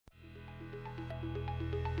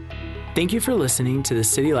Thank you for listening to the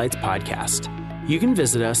City Lights podcast. You can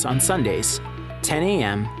visit us on Sundays, 10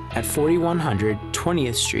 a.m. at 4100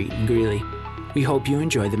 20th Street in Greeley. We hope you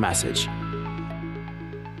enjoy the message.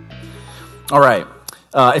 All right.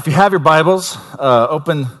 If you have your Bibles,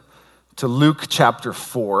 open to Luke chapter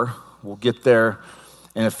 4. We'll get there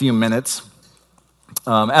in a few minutes.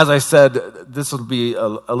 As I said, this will be a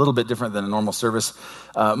little bit different than a normal service.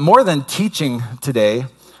 More than teaching today,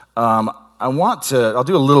 I'll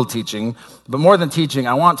do a little teaching, but more than teaching,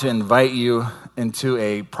 I want to invite you into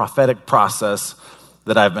a prophetic process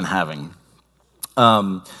that I've been having.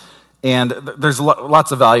 And there's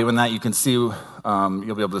lots of value in that. You can see, you'll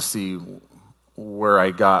be able to see where I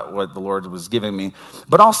got what the Lord was giving me.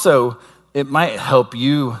 But also, it might help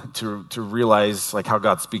you to realize like how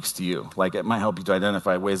God speaks to you. Like it might help you to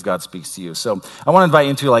identify ways God speaks to you. So I want to invite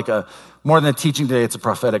you into like more than a teaching today, it's a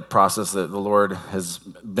prophetic process that the Lord has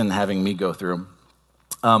been having me go through.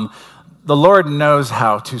 The Lord knows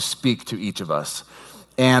how to speak to each of us.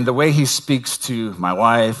 And the way he speaks to my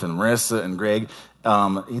wife and Marissa and Greg,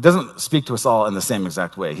 he doesn't speak to us all in the same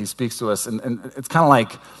exact way. He speaks to us, and it's kind of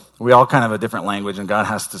like we all kind of have a different language, and God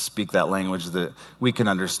has to speak that language that we can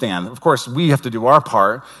understand. Of course, we have to do our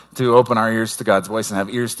part to open our ears to God's voice and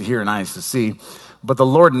have ears to hear and eyes to see. But the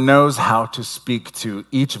Lord knows how to speak to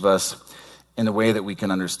each of us in a way that we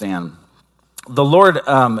can understand. The Lord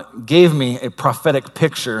gave me a prophetic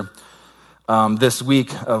picture this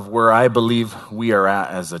week of where I believe we are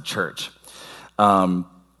at as a church. About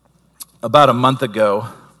a month ago,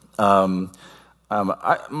 my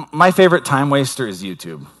favorite time waster is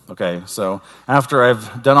YouTube, okay? So after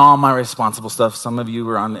I've done all my responsible stuff, some of you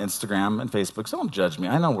are on Instagram and Facebook, so don't judge me.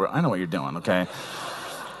 I know what you're doing, okay?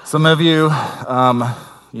 Some of you,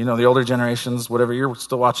 the older generations, whatever, you're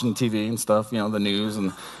still watching TV and stuff, the news,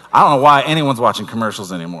 and I don't know why anyone's watching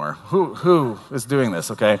commercials anymore. Who is doing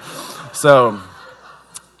this, okay? So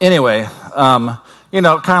anyway, kind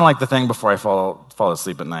of like the thing before I fall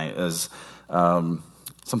asleep at night is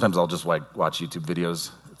sometimes I'll just watch YouTube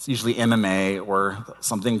videos. It's usually MMA or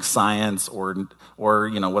something science or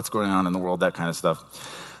what's going on in the world, that kind of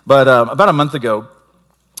stuff. But about a month ago,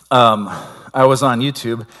 I was on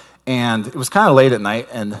YouTube, and it was kind of late at night,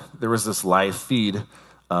 and there was this live feed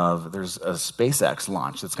of there's a SpaceX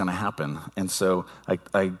launch that's going to happen. And so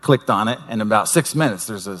I clicked on it, and in about 6 minutes,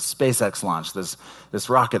 there's a SpaceX launch, this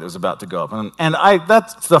rocket that was about to go up. And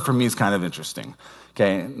that stuff for me is kind of interesting.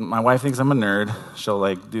 Okay, my wife thinks I'm a nerd.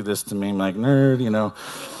 She'll do this to me. I'm like, nerd,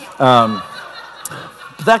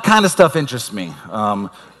 But that kind of stuff interests me.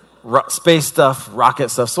 Space stuff, rocket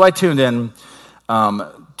stuff. So I tuned in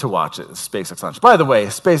to watch it, SpaceX launch. By the way,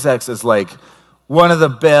 SpaceX is one of the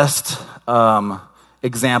best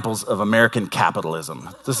examples of American capitalism.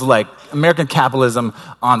 This is like American capitalism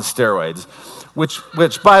on steroids,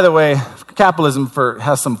 which by the way, capitalism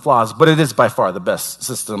has some flaws, but it is by far the best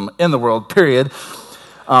system in the world, period.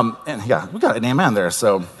 And yeah, we got an amen there.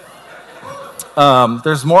 So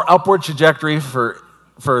there's more upward trajectory for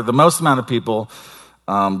the most amount of people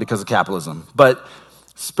because of capitalism. But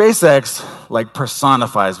SpaceX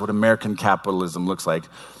personifies what American capitalism looks like.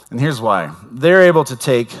 And here's why. They're able to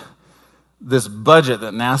take this budget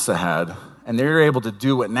that NASA had, and they're able to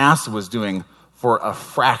do what NASA was doing for a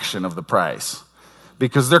fraction of the price.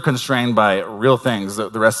 Because they're constrained by real things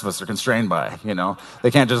that the rest of us are constrained by,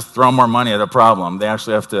 They can't just throw more money at a problem. They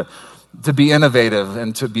actually have to be innovative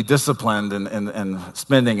and to be disciplined and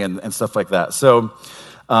spending and stuff like that. So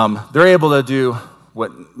they're able to do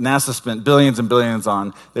what NASA spent billions and billions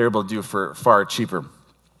on, they're able to do for far cheaper.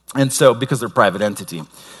 And so, because they're a private entity.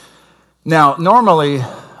 Now, normally,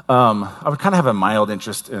 I would kind of have a mild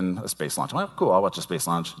interest in a space launch. I'm like, cool, I'll watch a space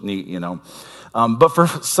launch, neat, But for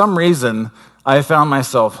some reason, I found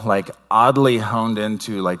myself oddly honed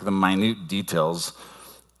into the minute details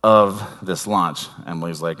of this launch.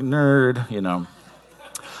 Emily's like, nerd,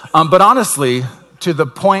 But honestly, to the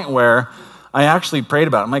point where I actually prayed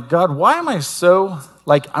about it. I'm like, God, why am I so,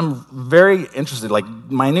 I'm very interested,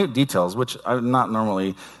 minute details, which I'm not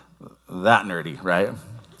normally that nerdy, right?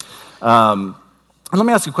 Let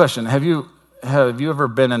me ask you a question. Have you ever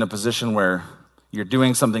been in a position where you're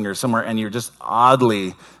doing something or somewhere and you're just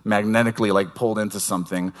oddly, magnetically pulled into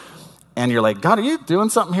something, and you're like, God, are you doing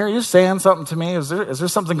something here? Are you saying something to me? Is there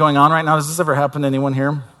something going on right now? Does this ever happen to anyone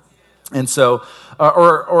here? And so,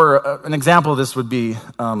 or an example of this would be,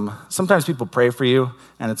 sometimes people pray for you,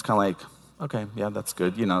 and it's kind of like, okay, yeah, that's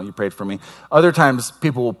good. You prayed for me. Other times,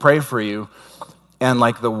 people will pray for you, and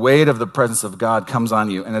the weight of the presence of God comes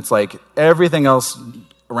on you, and it's like everything else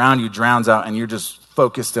around you drowns out, and you're just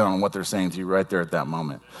focused in on what they're saying to you right there at that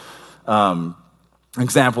moment.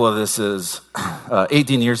 example of this is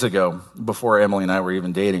 18 years ago, before Emily and I were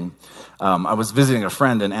even dating. I was visiting a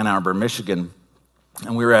friend in Ann Arbor, Michigan,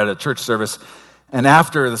 and we were at a church service. And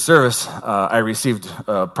after the service, I received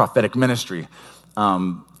prophetic ministry.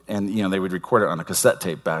 And, they would record it on a cassette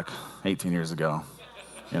tape back 18 years ago.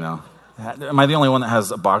 Am I the only one that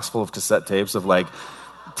has a box full of cassette tapes of,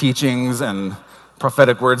 teachings and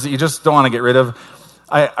prophetic words that you just don't want to get rid of?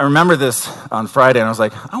 I remember this on Friday, and I was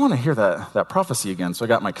like, I want to hear that prophecy again. So I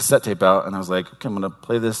got my cassette tape out, and I was like, okay, I'm going to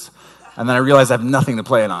play this. And then I realized I have nothing to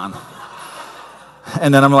play it on.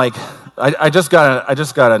 And then I'm like, I just got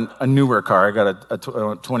a newer car. I got a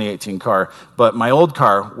 2018 car, but my old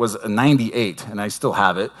car was a 98, and I still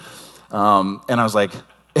have it. And I was like,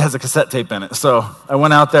 it has a cassette tape in it. So I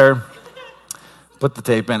went out there, put the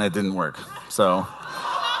tape in, it didn't work. So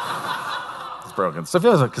it's broken. So if you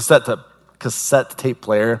have a cassette tape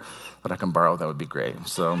player that I can borrow, that would be great.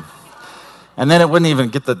 So, and then it wouldn't even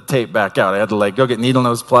get the tape back out. I had to go get needle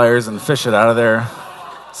nose pliers and fish it out of there.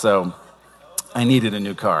 So I needed a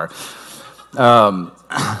new car.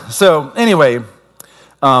 So anyway,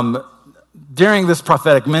 during this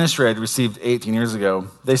prophetic ministry I'd received 18 years ago,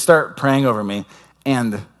 they start praying over me,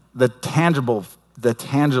 and the tangible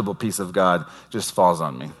piece of God just falls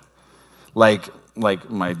on me. Like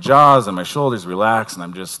my jaws and my shoulders relax, and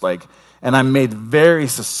I'm just and I'm made very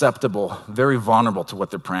susceptible, very vulnerable to what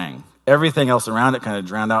they're praying. Everything else around it kind of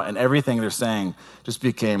drowned out, and everything they're saying just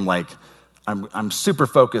became I'm super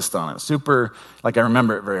focused on it, I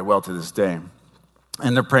remember it very well to this day.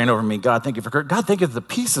 And they're praying over me, God, thank you for Kurt. God, thank you for the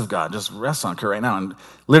peace of God just rests on Kurt right now. And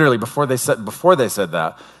literally before they said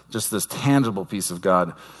that, just this tangible peace of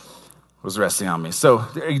God was resting on me. So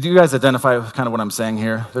do you guys identify with kind of what I'm saying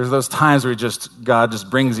here? There's those times where God just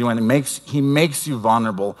brings you in. He makes you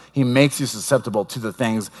vulnerable. He makes you susceptible to the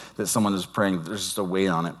things that someone is praying. There's just a weight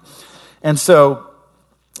on it. And so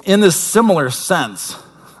in this similar sense,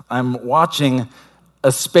 I'm watching a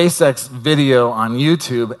SpaceX video on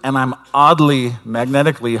YouTube, and I'm oddly,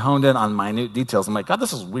 magnetically honed in on minute details. I'm like, God,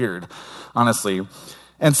 this is weird, honestly.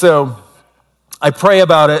 And so I pray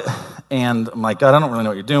about it, and I'm like, God, I don't really know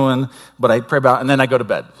what you're doing, but I pray about it, and then I go to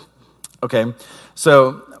bed. Okay?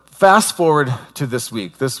 So fast forward to this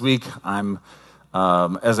week. This week, I'm,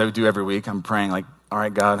 as I do every week, I'm praying all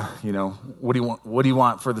right, God, what do you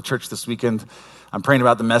want for the church this weekend? I'm praying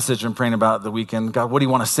about the message. I'm praying about the weekend. God, what do you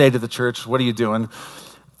want to say to the church? What are you doing?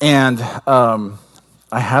 And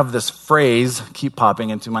I have this phrase keep popping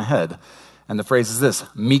into my head. And the phrase is this,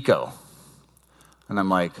 Miko. And I'm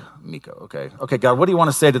like, Miko, okay. Okay, God, what do you want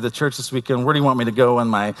to say to the church this weekend? Where do you want me to go in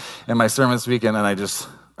my sermon this weekend? And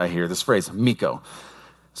I hear this phrase, Miko.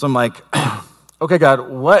 So I'm like, okay, God,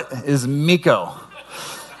 what is Miko?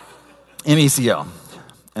 M-E-C-O.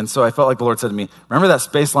 And so I felt like the Lord said to me, remember that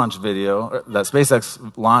SpaceX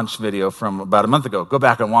launch video from about a month ago? Go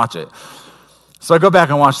back and watch it. So I go back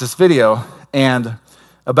and watch this video, and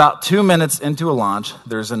about 2 minutes into a launch,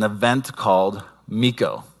 there's an event called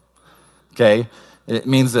MECO. Okay? It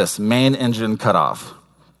means this, main engine cutoff.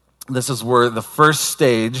 This is where the first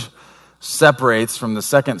stage separates from the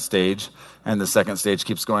second stage, and the second stage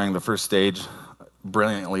keeps going. The first stage,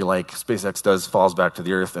 brilliantly, like SpaceX does, falls back to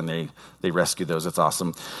the earth, and they rescue those. It's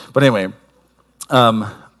awesome. But anyway,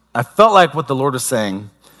 I felt like what the Lord was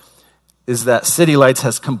saying is that City Lights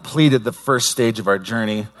has completed the first stage of our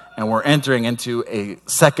journey, and we're entering into a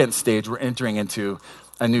second stage. We're entering into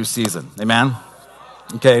a new season. Amen?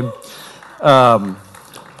 Okay.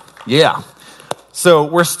 Yeah. So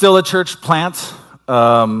we're still a church plant.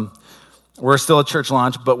 We're still a church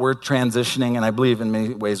launch, but we're transitioning, and I believe in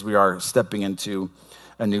many ways we are stepping into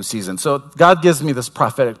a new season. So God gives me this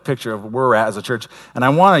prophetic picture of where we're at as a church, and I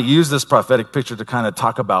want to use this prophetic picture to kind of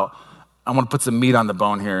talk about, I want to put some meat on the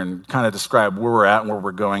bone here and kind of describe where we're at and where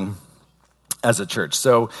we're going as a church.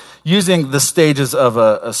 So using the stages of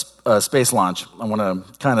a space launch, I want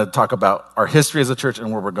to kind of talk about our history as a church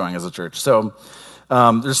and where we're going as a church. So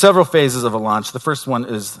there's several phases of a launch. The first one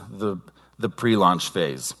is the pre-launch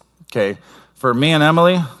phase. Okay, for me and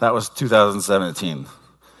Emily, that was 2017.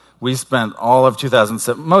 We spent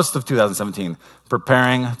most of 2017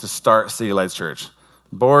 preparing to start City Lights Church.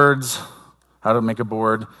 Boards, how to make a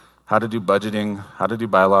board, how to do budgeting, how to do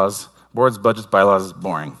bylaws. Boards, budgets, bylaws is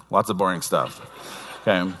boring. Lots of boring stuff.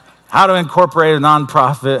 Okay, how to incorporate a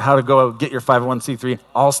nonprofit, how to go get your 501c3,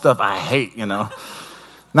 all stuff I hate,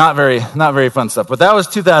 Not very fun stuff. But that was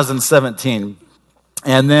 2017.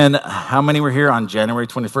 And then how many were here on January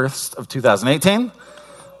 21st of 2018?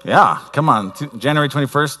 Yeah, come on. January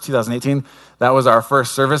 21st, 2018. That was our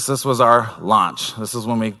first service. This was our launch. This is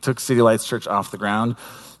when we took City Lights Church off the ground.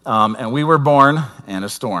 And we were born in a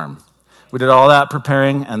storm. we did all that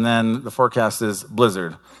preparing, and then the forecast is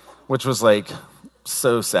blizzard, which was like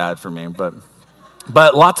so sad for me. But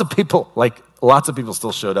lots of people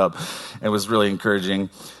still showed up. It was really encouraging.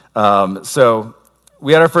 So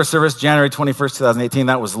we had our first service January 21st, 2018.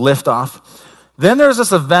 That was liftoff. Then there's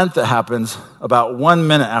this event that happens about 1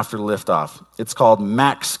 minute after liftoff. It's called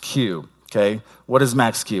Max Q, okay? What is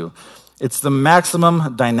Max Q? It's the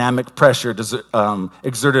maximum dynamic pressure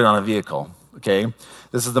exerted on a vehicle, okay?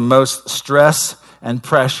 This is the most stress and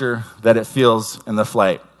pressure that it feels in the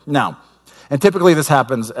flight. Now, and typically this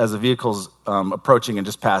happens as the vehicle's approaching and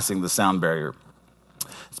just passing the sound barrier.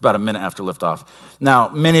 It's about a minute after liftoff. Now,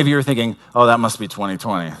 many of you are thinking, oh, that must be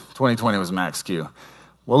 2020. 2020 was Max Q.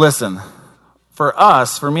 Well, listen, for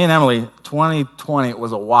us, for me and Emily, 2020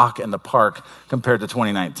 was a walk in the park compared to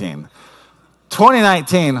 2019.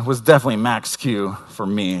 2019 was definitely Max Q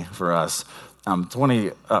for us.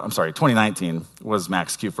 2019 was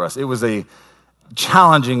Max Q for us. It was a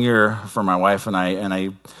challenging year for my wife and I,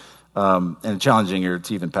 and a challenging year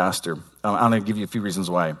to even pastor. I'm going to give you a few reasons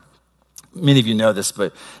why. Many of you know this,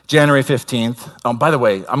 but January 15th. By the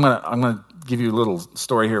way, I'm going to give you a little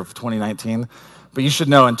story here of 2019. But you should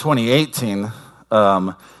know in 2018,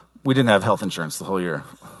 we didn't have health insurance the whole year.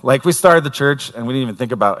 Like, we started the church and we didn't even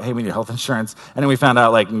think about, hey, we need health insurance. And then we found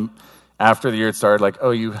out, like, after the year started, like, oh,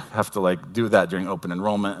 you have to, like, do that during open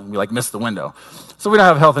enrollment. And we, like, missed the window. So we don't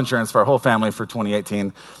have health insurance for our whole family for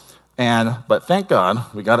 2018. But thank God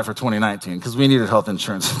we got it for 2019 because we needed health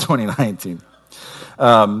insurance in 2019.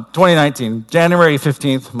 2019, January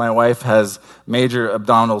 15th, my wife has major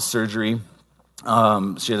abdominal surgery.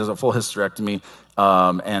 She has a full hysterectomy,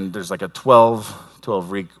 and there's like a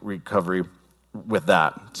 12-week recovery with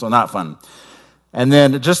that. So not fun. And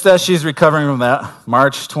then just as she's recovering from that,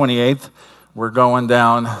 March 28th, we're going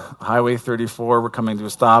down Highway 34. We're coming to a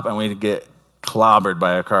stop, and we get clobbered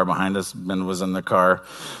by a car behind us. Ben was in the car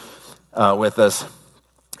with us.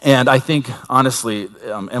 And I think, honestly,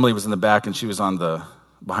 Emily was in the back, and she was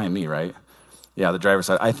behind me, right? Yeah, the driver's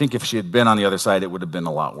side. I think if she had been on the other side, it would have been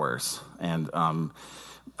a lot worse. And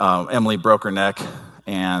Emily broke her neck,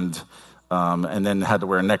 and then had to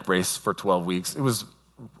wear a neck brace for 12 weeks.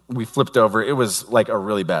 We flipped over. It was like a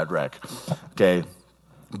really bad wreck. Okay.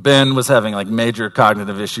 Ben was having like major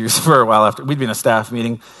cognitive issues for a while after. We'd be in a staff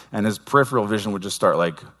meeting, and his peripheral vision would just start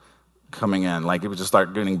like coming in. Like, it would just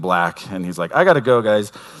start getting black, and he's like, I gotta go,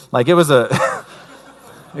 guys. Like, it was a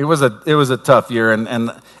tough year,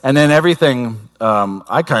 and then everything,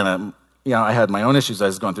 I kind of, I had my own issues I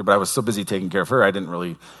was going through, but I was so busy taking care of her, I didn't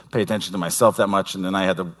really pay attention to myself that much, and then I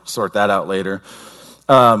had to sort that out later.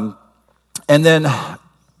 And then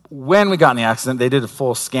when we got in the accident, they did a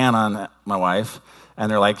full scan on my wife,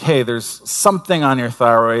 and they're like, hey, there's something on your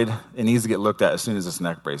thyroid. It needs to get looked at as soon as this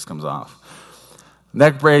neck brace comes off.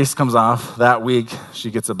 Neck brace comes off. That week,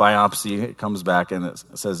 she gets a biopsy. It comes back, and it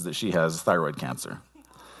says that she has thyroid cancer.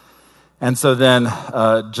 And so then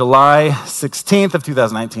July 16th of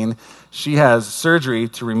 2019, she has surgery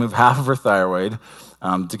to remove half of her thyroid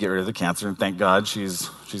to get rid of the cancer. And thank God she's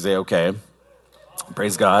A-okay.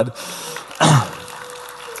 Praise God.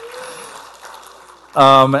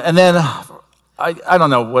 And then I don't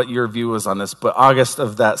know what your view was on this, but August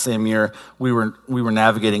of that same year, we were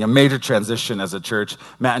navigating a major transition as a church.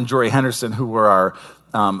 Matt and Jory Henderson, who were our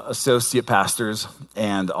associate pastors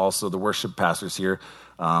and also the worship pastors here,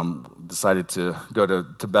 decided to go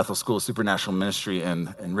to Bethel School of Supernatural Ministry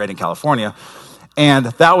in Redding, California. And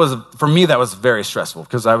that was, for me, that was very stressful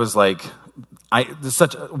because I was like,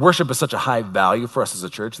 worship is such a high value for us as a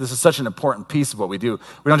church. This is such an important piece of what we do.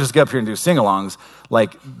 We don't just get up here and do sing-alongs.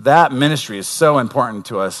 Like, that ministry is so important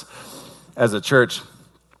to us as a church.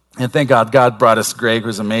 And thank God, God brought us Greg,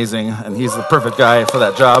 who's amazing, and he's the perfect guy for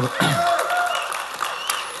that job.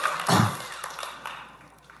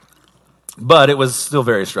 But it was still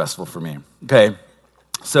very stressful for me, okay?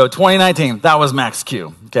 So 2019, that was Max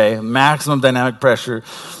Q, okay? Maximum dynamic pressure.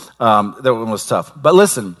 That one was tough. But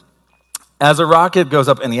listen, as a rocket goes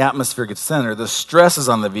up and the atmosphere gets thinner, the stresses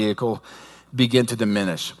on the vehicle begin to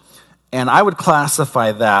diminish. And I would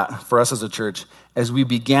classify that, for us as a church, as we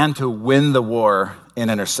began to win the war in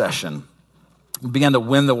intercession. We began to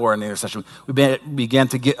win the war in intercession. We began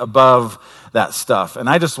to get above that stuff. And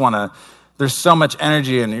I just want to... There's so much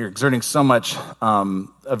energy, and you're exerting so much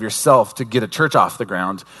of yourself to get a church off the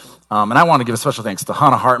ground. And I want to give a special thanks to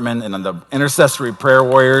Hannah Hartman and the Intercessory Prayer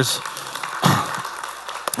Warriors.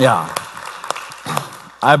 Yeah.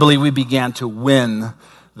 I believe we began to win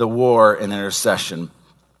the war in intercession.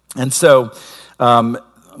 And so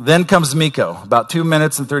then comes MECO, about 2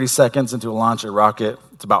 minutes and 30 seconds into a launch a rocket.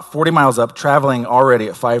 It's about 40 miles up, traveling already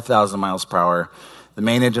at 5,000 miles per hour. the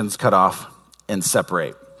main engine's cut off, and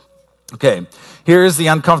separate. Okay, here's the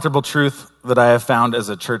uncomfortable truth that I have found as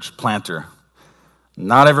a church planter.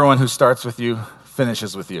 Not everyone who starts with you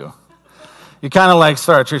finishes with you. You kind of like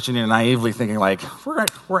start a church and you're naively thinking like,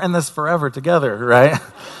 we're in this forever together, right?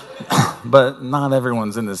 But not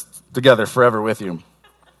everyone's in this together forever with you.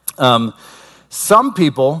 Some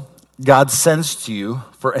people God sends to you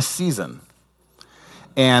for a season.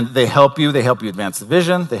 And they help you advance the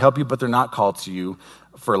vision, they help you, but they're not called to you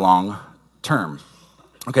for long term.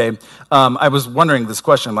 Okay, I was wondering this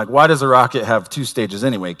question, like, why does a rocket have two stages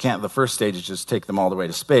anyway? Can't the first stage just take them all the way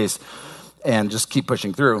to space and just keep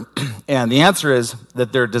pushing through? And the answer is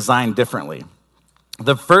that they're designed differently.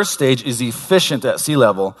 The first stage is efficient at sea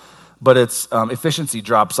level, but its efficiency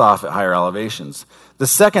drops off at higher elevations. The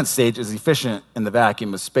second stage is efficient in the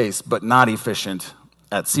vacuum of space, but not efficient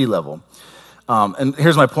at sea level. And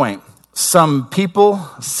here's my point. Some people,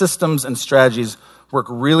 systems, and strategies work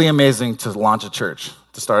really amazing to launch a church,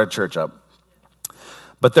 to start a church up.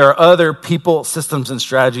 But there are other people, systems, and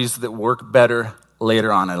strategies that work better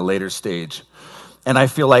later on at a later stage. And I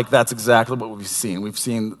feel like that's exactly what we've seen. We've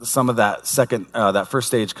seen some of that that first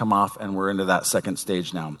stage come off, and we're into that second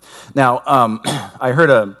stage now. Now, I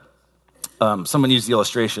heard someone used the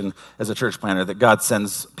illustration as a church planner that God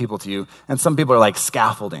sends people to you, and some people are like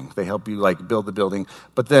scaffolding. They help you like build the building,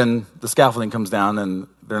 but then the scaffolding comes down and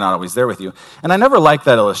they're not always there with you. And I never liked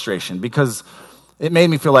that illustration because it made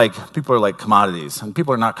me feel like people are like commodities, and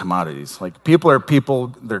people are not commodities. Like people are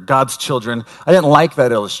people, they're God's children. I didn't like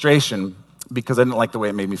that illustration because I didn't like the way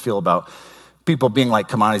it made me feel about people being like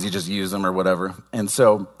commodities, you just use them or whatever. And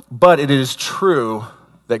so, but it is true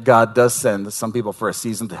that God does send some people for a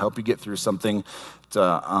season to help you get through something,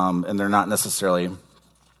 and they're not necessarily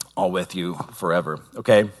all with you forever,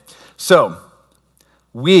 okay? So,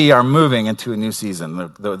 we are moving into a new season.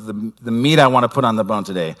 The meat I want to put on the bone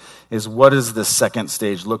today is, what does the second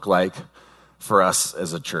stage look like for us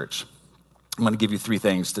as a church? I'm going to give you 3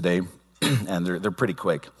 things today, and they're pretty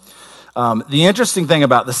quick. The interesting thing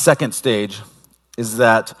about the second stage is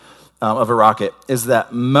that of a rocket is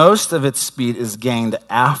that most of its speed is gained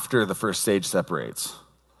after the first stage separates.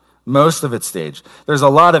 Most of its stage. There's a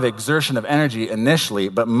lot of exertion of energy initially,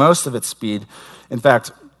 but most of its speed, in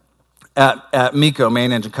fact, at MECO,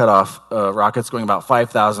 main engine cutoff, rocket's going about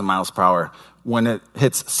 5,000 miles per hour. When it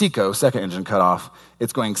hits SECO, second engine cutoff,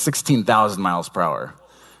 it's going 16,000 miles per hour.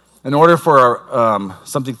 In order for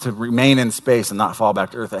something to remain in space and not fall back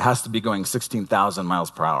to Earth, it has to be going 16,000 miles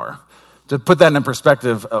per hour. To put that in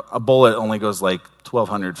perspective, a bullet only goes like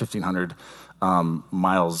 1,200, 1,500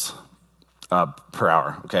 miles per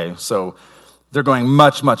hour, okay? So they're going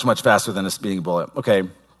much, much, much faster than a speeding bullet, okay?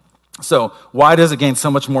 So why does it gain so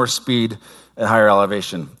much more speed at higher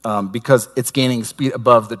elevation? Because it's gaining speed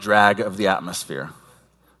above the drag of the atmosphere,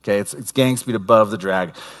 okay? It's gaining speed above the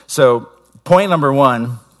drag. So point number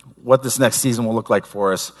 1, what this next season will look like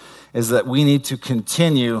for us, is that we need to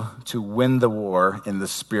continue to win the war in the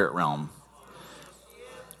spirit realm.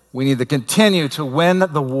 We need to continue to win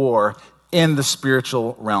the war in the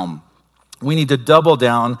spiritual realm. We need to double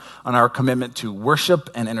down on our commitment to worship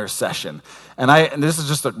and intercession. And this is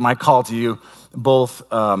just my call to you, both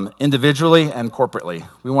individually and corporately.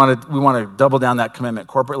 We want to double down that commitment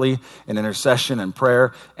corporately in intercession and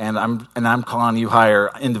prayer. And I'm calling you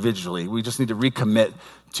higher individually. We just need to recommit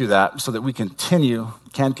to that so that we can continue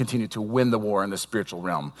to win the war in the spiritual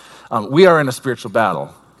realm. We are in a spiritual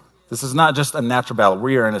battle. This is not just a natural battle.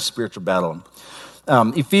 We are in a spiritual battle.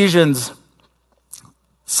 Ephesians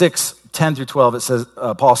 6:10 through 12, it says,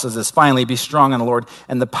 Paul says this, "Finally, be strong in the Lord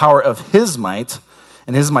and the power of his might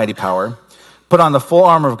and his mighty power. Put on the full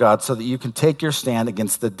armor of God so that you can take your stand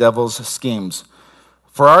against the devil's schemes.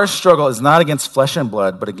 For our struggle is not against flesh and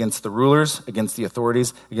blood, but against the rulers, against the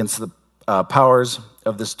authorities, against the powers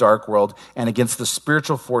of this dark world, and against the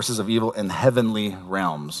spiritual forces of evil in heavenly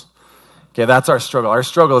realms." Okay, that's our struggle. Our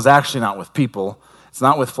struggle is actually not with people. It's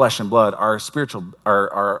not with flesh and blood. Our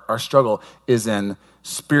struggle is in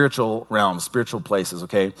spiritual realms, spiritual places,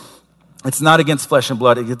 okay? It's not against flesh and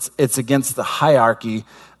blood. It's against the hierarchy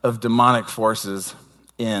of demonic forces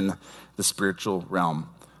in the spiritual realm.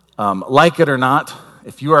 Like it or not,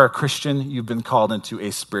 if you are a Christian, you've been called into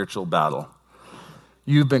a spiritual battle.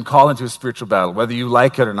 You've been called into a spiritual battle, whether you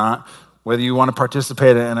like it or not, whether you want to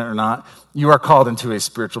participate in it or not. You are called into a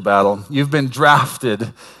spiritual battle. You've been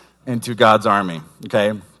drafted into God's army,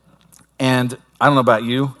 okay? And I don't know about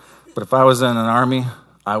you, but if I was in an army,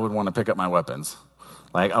 I would want to pick up my weapons.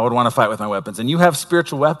 Like, I would want to fight with my weapons. And you have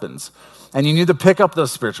spiritual weapons. And you need to pick up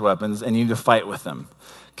those spiritual weapons, and you need to fight with them,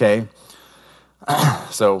 okay?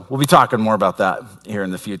 So we'll be talking more about that here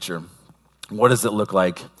in the future. What does it look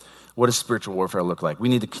like? What does spiritual warfare look like? We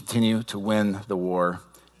need to continue to win the war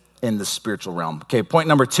in the spiritual realm. Okay, point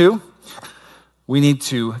number 2, we need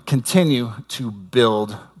to continue to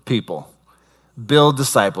build people. Build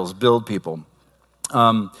disciples, build people.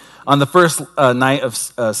 On the first night of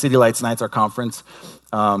City Lights Nights, our conference,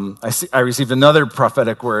 I received another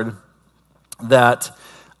prophetic word that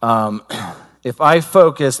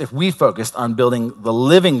if we focused on building the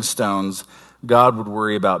living stones, God would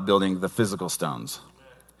worry about building the physical stones.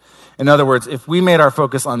 In other words, if we made our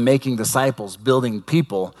focus on making disciples, building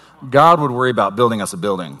people, God would worry about building us a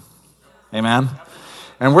building. Amen?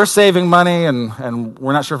 And we're saving money, and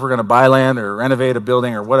we're not sure if we're going to buy land or renovate a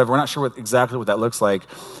building or whatever. We're not sure exactly what that looks like.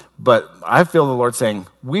 But I feel the Lord saying,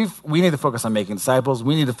 we need to focus on making disciples.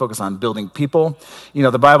 We need to focus on building people. You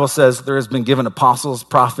know, the Bible says there has been given apostles,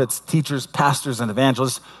 prophets, teachers, pastors, and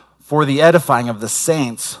evangelists for the edifying of the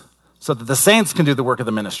saints, so that the saints can do the work of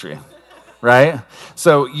the ministry, right?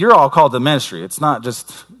 So you're all called to ministry. It's not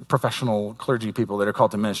just professional clergy people that are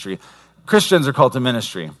called to ministry. Christians are called to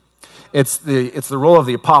ministry. It's the role of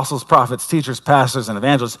the apostles, prophets, teachers, pastors, and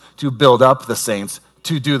evangelists to build up the saints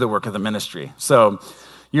to do the work of the ministry. So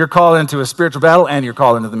you're called into a spiritual battle and you're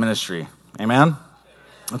called into the ministry. Amen?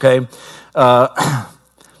 Okay.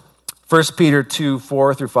 1 Peter 2,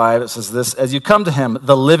 4 through 5, it says this: as you come to him,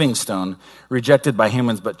 the living stone, rejected by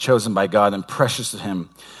humans but chosen by God and precious to him,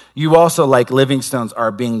 you also, like living stones,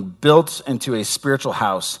 are being built into a spiritual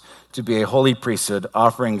house to be a holy priesthood,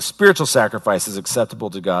 offering spiritual sacrifices acceptable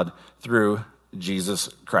to God through Jesus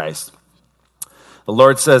Christ. The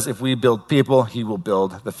Lord says if we build people, he will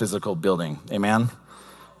build the physical building. Amen?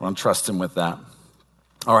 I want to trust him with that.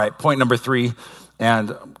 All right, point number 3,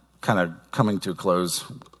 and kind of coming to a close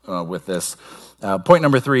with this. Point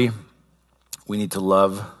number 3, we need to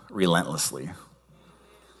love relentlessly.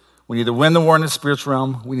 We need to win the war in the spiritual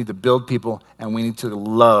realm, we need to build people, and we need to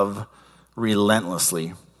love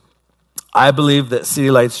relentlessly. I believe that City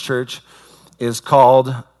Lights Church is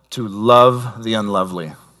called to love the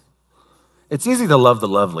unlovely. It's easy to love the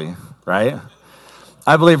lovely, right?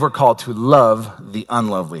 I believe we're called to love the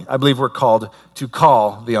unlovely. I believe we're called to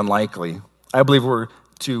call the unlikely. I believe we're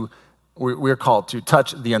called to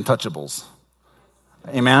touch the untouchables.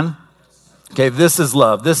 Amen? Okay, this is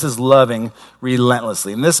love. This is loving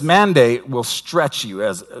relentlessly. And this mandate will stretch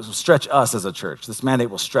us as a church. This mandate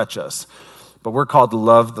will stretch us. But we're called to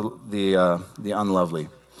love the unlovely.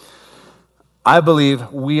 I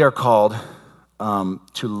believe we are called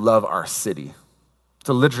to love our city,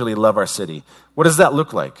 to literally love our city. What does that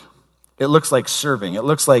look like? It looks like serving. It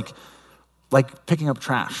looks like picking up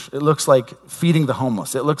trash. It looks like feeding the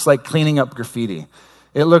homeless. It looks like cleaning up graffiti.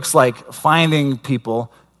 It looks like finding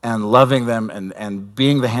people and loving them and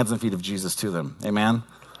being the hands and feet of Jesus to them. Amen?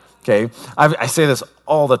 Okay, I say this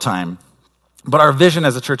all the time. But our vision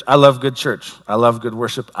as a church, I love good church. I love good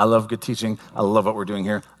worship. I love good teaching. I love what we're doing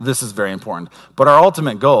here. This is very important. But our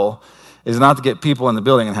ultimate goal is not to get people in the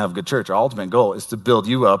building and have good church. Our ultimate goal is to build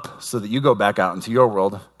you up so that you go back out into your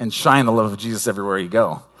world and shine the love of Jesus everywhere you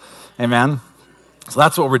go. Amen? So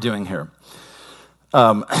that's what we're doing here.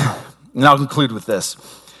 And I'll conclude with this.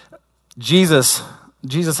 Jesus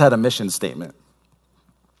had a mission statement.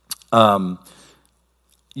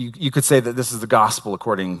 You could say that this is the gospel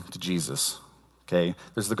according to Jesus. Okay,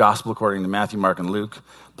 there's the gospel according to Matthew, Mark, and Luke.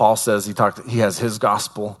 Paul says he has his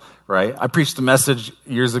gospel, right? I preached a message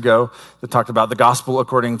years ago that talked about the gospel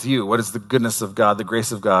according to you. What is the goodness of God, the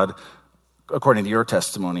grace of God, according to your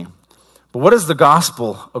testimony? But what is the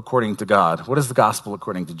gospel according to God? What is the gospel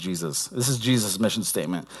according to Jesus? This is Jesus' mission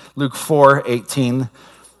statement. Luke 4, 18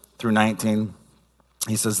 through 19.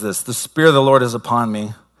 He says this: the Spirit of the Lord is upon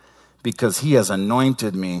me, because he has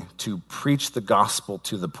anointed me to preach the gospel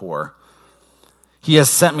to the poor. He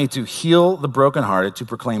has sent me to heal the brokenhearted, to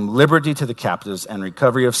proclaim liberty to the captives and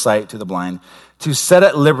recovery of sight to the blind, to set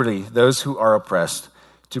at liberty those who are oppressed,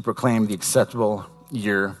 to proclaim the acceptable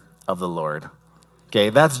year of the Lord.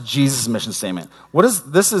 Okay, that's Jesus' mission statement.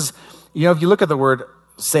 If you look at the word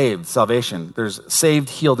saved, salvation, there's saved,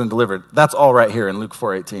 healed, and delivered. That's all right here in Luke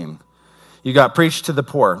 4:18. You got preached to the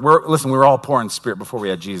poor. We were all poor in spirit before we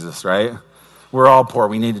had Jesus, right? We're all poor.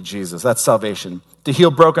 We needed Jesus. That's salvation. To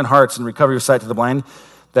heal broken hearts and recovery of sight to the blind,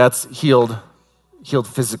 that's healed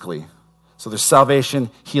physically. So there's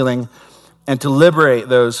salvation, healing, and to liberate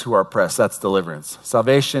those who are oppressed, that's deliverance.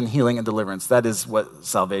 Salvation, healing, and deliverance, that is what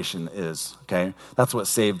salvation is, okay? That's what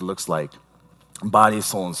saved looks like. Body,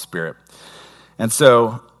 soul, and spirit. And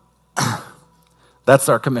so that's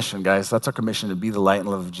our commission, guys. That's our commission, to be the light and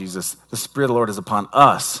love of Jesus. The Spirit of the Lord is upon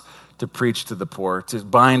us to preach to the poor, to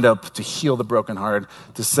bind up, to heal the brokenhearted,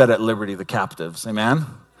 to set at liberty the captives. Amen?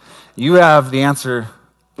 you have the answer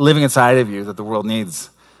living inside of you that the world needs.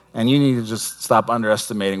 And you need to just stop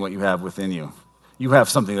underestimating what you have within you. You have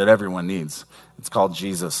something that everyone needs. It's called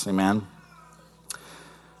Jesus. Amen?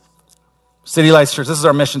 City Lights Church, this is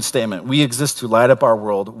our mission statement. We exist to light up our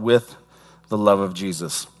world with the love of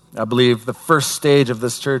Jesus. I believe the first stage of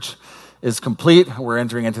this church is complete. We're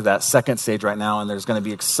entering into that second stage right now, and there's going to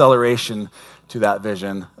be acceleration to that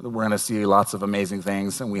vision. We're going to see lots of amazing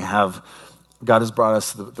things, and God has brought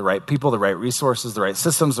us the right people, the right resources, the right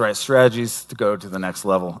systems, the right strategies to go to the next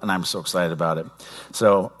level, and I'm so excited about it.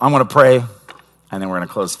 So I'm going to pray, and then we're going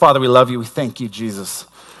to close. Father, we love you. We thank you, Jesus,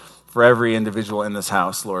 for every individual in this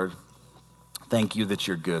house, Lord. Thank you that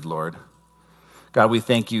you're good, Lord. God, we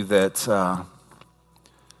thank you that...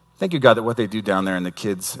 Thank you, God, that what they do down there in the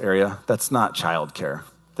kids area, that's not childcare.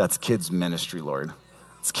 That's kids ministry, Lord.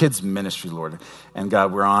 It's kids ministry, Lord. And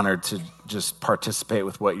God, we're honored to just participate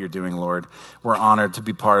with what you're doing, Lord. We're honored to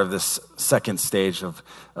be part of this second stage of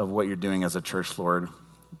what you're doing as a church, Lord.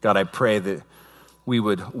 God, I pray that we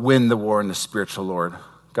would win the war in the spiritual, Lord.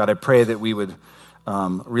 God, I pray that we would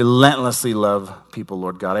relentlessly love people,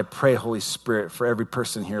 Lord. God, I pray, Holy Spirit, for every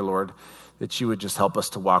person here, Lord, that you would just help us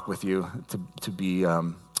to walk with you,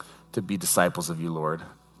 to be disciples of you, Lord,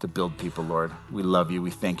 to build people, Lord. We love you. We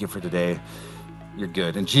thank you for today. You're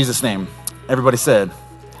good. In Jesus' name, everybody said,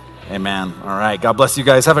 amen. All right. God bless you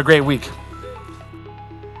guys. Have a great week.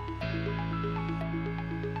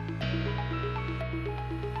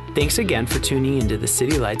 Thanks again for tuning into the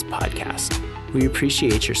City Lights podcast. We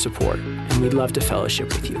appreciate your support, and we'd love to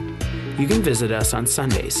fellowship with you. You can visit us on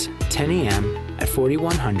Sundays, 10 a.m. at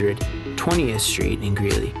 4100 20th Street in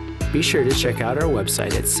Greeley. Be sure to check out our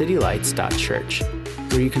website at citylights.church,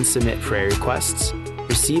 where you can submit prayer requests,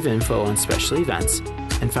 receive info on special events,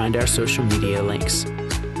 and find our social media links.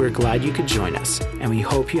 We're glad you could join us, and we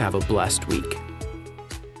hope you have a blessed week.